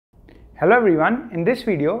Hello everyone, in this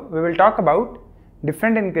video we will talk about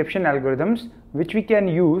different encryption algorithms which we can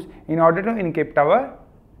use in order to encrypt our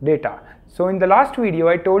data. So in the last video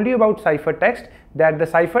I told you about ciphertext, that the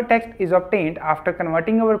ciphertext is obtained after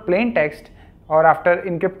converting our plain text or after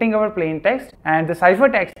encrypting our plain text, and the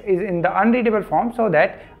ciphertext is in the unreadable form so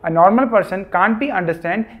that a normal person can't be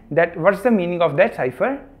understand that what's the meaning of that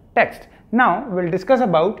ciphertext. Now we'll discuss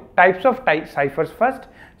about types of ciphers first.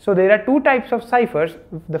 So there are two types of ciphers.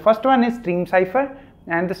 The first one is stream cipher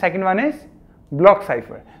and the second one is block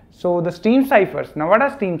cipher. So the stream ciphers, now what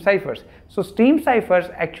are stream ciphers? So stream ciphers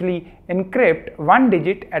actually encrypt one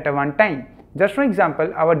digit at a one time. Just for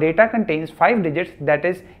example, our data contains 5 digits, that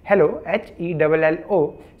is hello,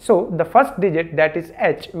 H-E-L-L-O. So the first digit, that is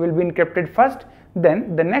H, will be encrypted first,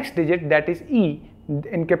 then the next digit, that is E,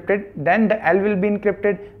 encrypted, then the L will be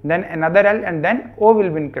encrypted, then another L, and then O will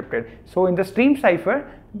be encrypted. So in the stream cipher,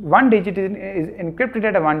 one digit is encrypted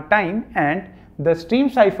at a one time, and the stream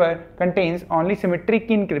cipher contains only symmetric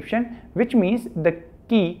key encryption, which means the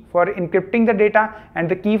key for encrypting the data and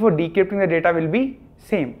the key for decrypting the data will be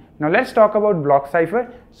same. Now let's talk about block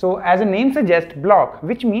cipher. So as the name suggests, block,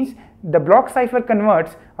 which means the block cipher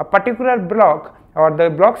converts a particular block, or the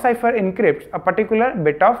block cipher encrypts a particular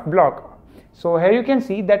bit of block. So here you can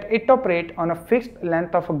see that it operates on a fixed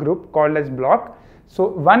length of a group called as block. So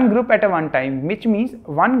one group at a one time, which means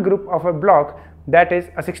one group of a block, that is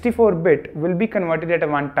a 64-bit, will be converted at a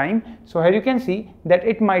one time. So here you can see that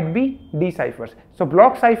it might be D ciphers. So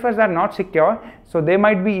block ciphers are not secure, so they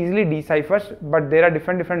might be easily D ciphers, but there are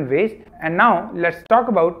different ways. And now let's talk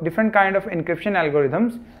about different kind of encryption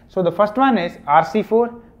algorithms. So the first one is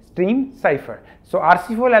RC4 stream cipher. So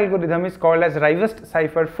RC4 algorithm is called as Rivest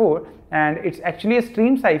Cipher 4, and it's actually a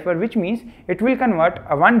stream cipher, which means it will convert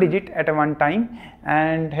a one digit at a one time.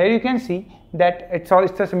 And here you can see that it's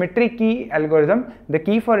a symmetric key algorithm. The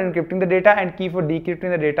key for encrypting the data and key for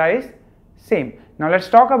decrypting the data is same. Now let's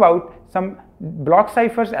talk about some block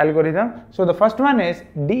ciphers algorithm. So the first one is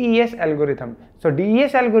DES algorithm. So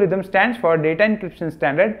DES algorithm stands for data encryption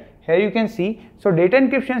standard. Here you can see, so data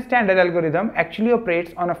encryption standard algorithm actually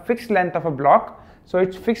operates on a fixed length of a block. So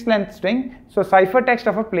it's fixed length string. So ciphertext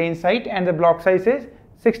of a plain size, and the block size is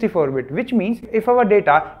 64-bit, which means if our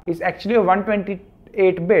data is actually a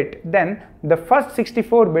 128-bit, then the first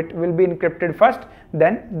 64-bit will be encrypted first,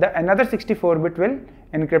 then the another 64-bit will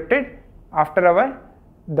encrypted after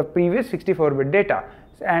the previous 64-bit data.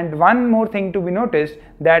 And one more thing to be noticed,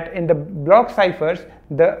 that in the block ciphers,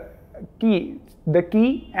 the key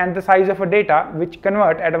and the size of a data which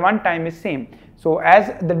convert at a one time is same. So as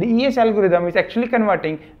the DES algorithm is actually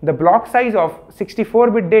converting the block size of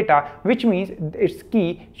 64-bit data, which means its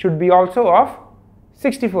key should be also of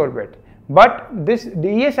 64-bit. But this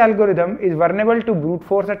DES algorithm is vulnerable to brute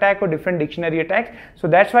force attack or different dictionary attacks, so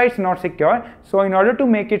that's why it's not secure. So in order to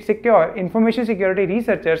make it secure, information security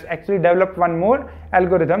researchers actually developed one more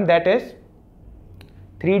algorithm, that is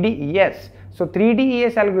 3DES. So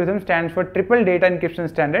 3DES algorithm stands for triple data encryption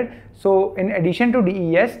standard. So in addition to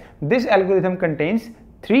DES, this algorithm contains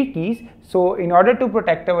 3 keys. So in order to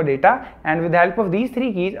protect our data, and with the help of these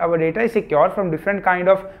 3 keys, our data is secure from different kind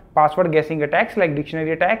of password guessing attacks like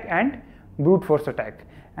dictionary attack and brute force attack.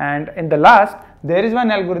 And in the last, there is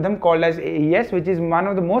one algorithm called as AES, which is one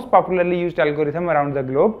of the most popularly used algorithm around the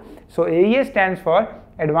globe. So AES stands for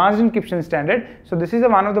Advanced Encryption Standard. So this is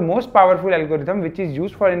one of the most powerful algorithm which is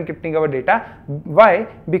used for encrypting our data. Why?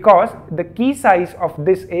 Because the key size of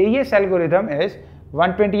this AES algorithm is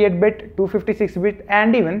 128-bit, 256-bit,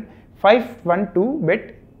 and even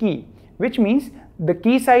 512-bit key, which means the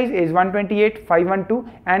key size is 128, 512,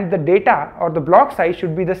 and the data or the block size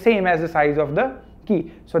should be the same as the size of the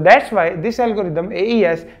key. So that's why this algorithm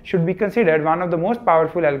AES should be considered one of the most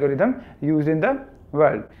powerful algorithm used in the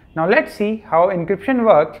world. Now let's see how encryption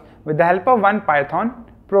works with the help of one Python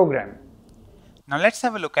program. Now let's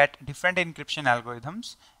have a look at different encryption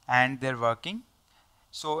algorithms and their working.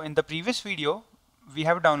 So in the previous video, we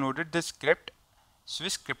have downloaded this script,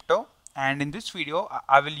 Swiss Crypto, and in this video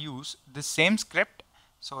I will use the same script.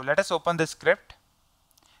 So let us open the script.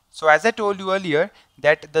 So as I told you earlier,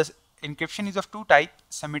 that the encryption is of two types,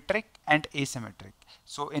 symmetric and asymmetric.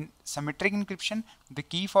 So in symmetric encryption, the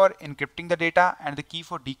key for encrypting the data and the key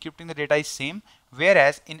for decrypting the data is same,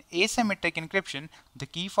 whereas in asymmetric encryption, the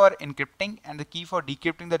key for encrypting and the key for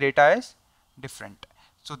decrypting the data is different.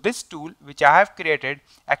 So this tool which I have created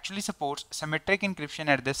actually supports symmetric encryption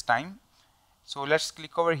at this time. So let's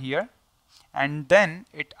click over here, and then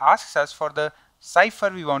it asks us for the cipher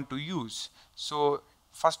we want to use. So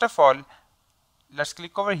first of all, let's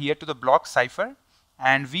click over here to the block cipher,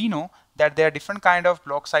 and we know that there are different kind of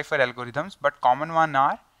block cipher algorithms, but common one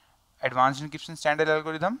are advanced encryption standard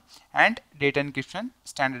algorithm and data encryption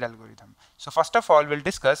standard algorithm. So first of all, we'll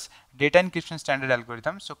discuss data encryption standard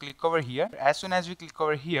algorithm. So click over here. As soon as we click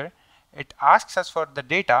over here, it asks us for the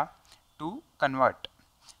data to convert.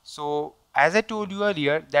 So as I told you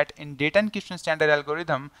earlier that in data encryption standard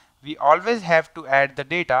algorithm, we always have to add the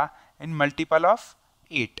data in multiple of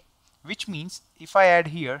 8, which means if I add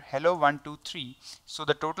here hello 1 2 3, so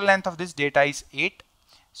the total length of this data is 8.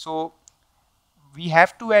 So we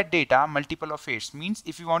have to add data multiple of 8, means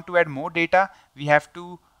if we want to add more data, we have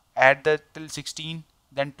to add the till 16,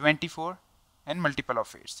 then 24 and multiple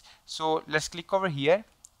of 8. So let's click over here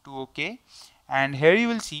to OK, and here you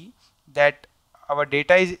will see that our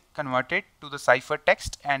data is converted to the cipher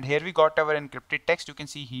text, and here we got our encrypted text, you can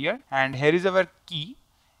see here, and here is our key,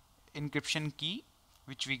 encryption key,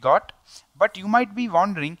 which we got. But you might be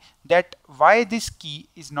wondering that why this key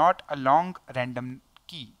is not a long random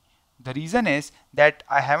key. The reason is that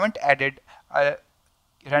I haven't added a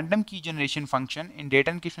random key generation function in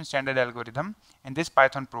data encryption standard algorithm in this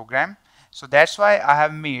Python program. So that's why I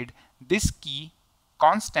have made this key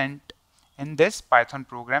constant in this Python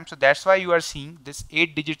program. So that's why you are seeing this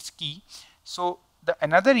 8 digits key. So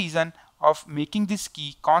another reason of making this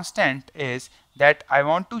key constant is that I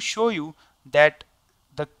want to show you that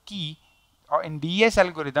the key in DES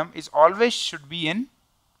algorithm is always should be in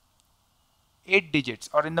 8 digits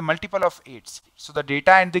or in the multiple of 8s. So the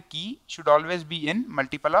data and the key should always be in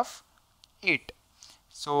multiple of 8.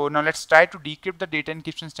 So now let's try to decrypt the data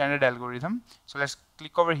encryption standard algorithm. So let's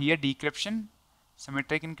click over here, decryption,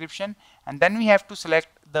 symmetric encryption, and then we have to select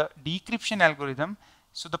the decryption algorithm.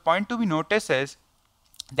 So the point to be noticed is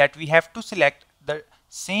that we have to select the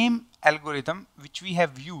same algorithm which we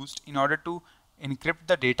have used in order to encrypt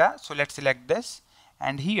the data. So let's select this,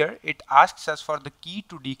 and here it asks us for the key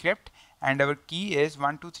to decrypt, and our key is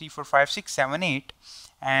 1 2 3 4 5 6 7 8,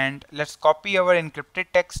 and let's copy our encrypted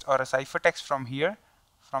text or a cipher text from here,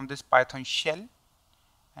 from this Python shell,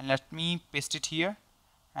 and let me paste it here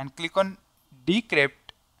and click on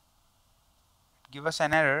decrypt. Give us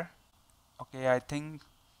an error. Okay, I think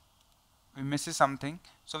we missed something.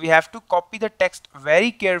 So we have to copy the text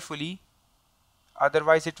very carefully,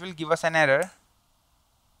 otherwise it will give us an error.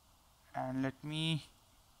 And let me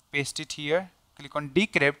paste it here. Click on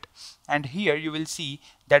decrypt, and here you will see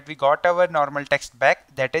that we got our normal text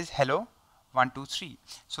back, that is hello 1 2 3.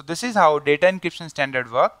 So this is how data encryption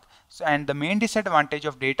standard works. So, and the main disadvantage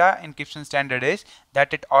of data encryption standard is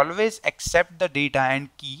that it always accepts the data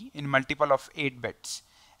and key in multiple of 8 bits,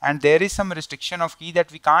 and there is some restriction of key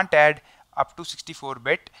that we can't add up to 64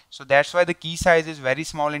 bit. So that's why the key size is very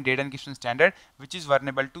small in data encryption standard, which is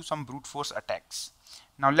vulnerable to some brute force attacks.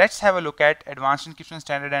 Now let's have a look at advanced encryption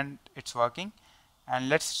standard and its working, and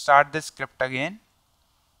let's start this script again.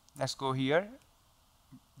 Let's go here,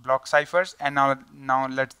 block ciphers, and now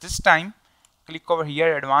let's this time click over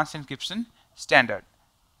here, advanced encryption standard.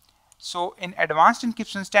 So in advanced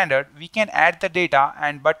encryption standard we can add the data,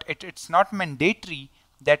 but it's not mandatory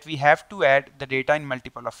that we have to add the data in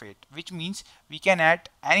multiple of 8, which means we can add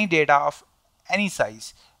any data of any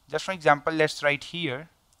size. Just for example, let's write here,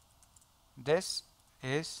 this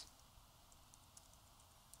is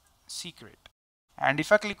secret, and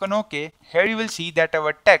if I click on OK, here you will see that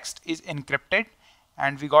our text is encrypted,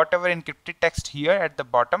 and we got our encrypted text here at the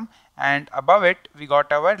bottom, and above it we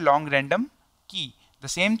got our long random key. The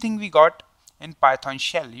same thing we got in Python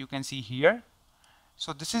shell, you can see here.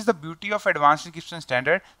 So this is the beauty of advanced encryption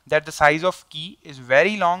standard, that the size of key is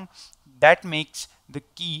very long, that makes the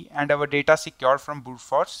key and our data secure from brute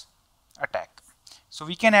force attack. So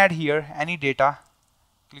we can add here any data.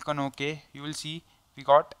 Click on OK, you will see we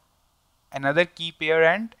got another key pair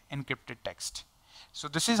and encrypted text. So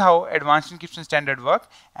this is how advanced encryption standard work,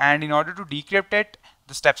 and in order to decrypt it,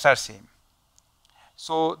 the steps are same.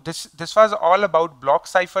 So this was all about block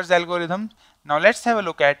ciphers algorithm. Now let's have a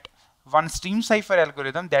look at one stream cipher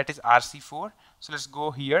algorithm, that is RC4. So let's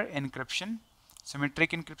go here, encryption,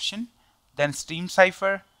 symmetric encryption, then stream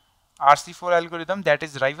cipher, RC4 algorithm, that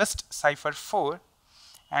is reversed cipher 4,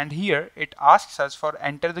 and here it asks us for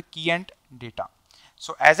enter the key and data.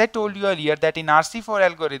 So as I told you earlier that in RC4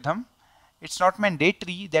 algorithm, it's not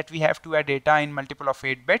mandatory that we have to add data in multiple of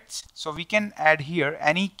 8 bits. So we can add here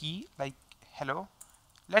any key like hello.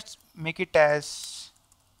 Let's make it as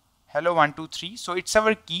hello 1 2 3. So it's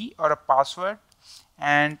our key or a password,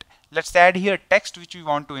 and let's add here text which we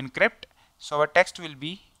want to encrypt. So our text will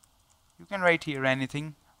be, you can write here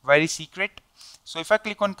anything, very secret. So if I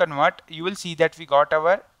click on convert, you will see that we got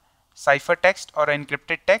our cipher text or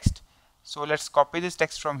encrypted text. So let's copy this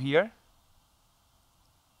text from here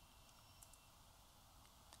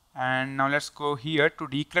And now let's go here to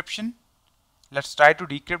decryption. Let's try to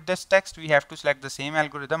decrypt this text. We have to select the same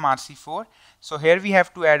algorithm, RC4. So here we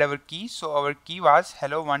have to add our key. So our key was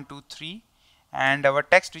hello123, and our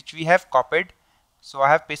text which we have copied. So I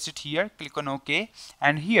have pasted here, click on OK,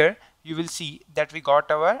 and here you will see that we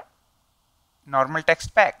got our normal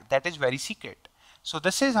text back. That is very secret. So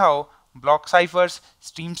this is how block ciphers,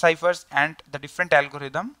 stream ciphers, and the different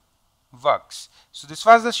algorithm works. So this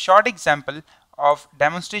was a short example of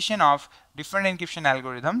demonstration of different encryption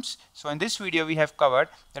algorithms. So in this video we have covered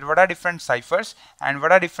that what are different ciphers and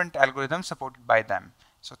what are different algorithms supported by them.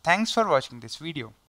 So thanks for watching this video.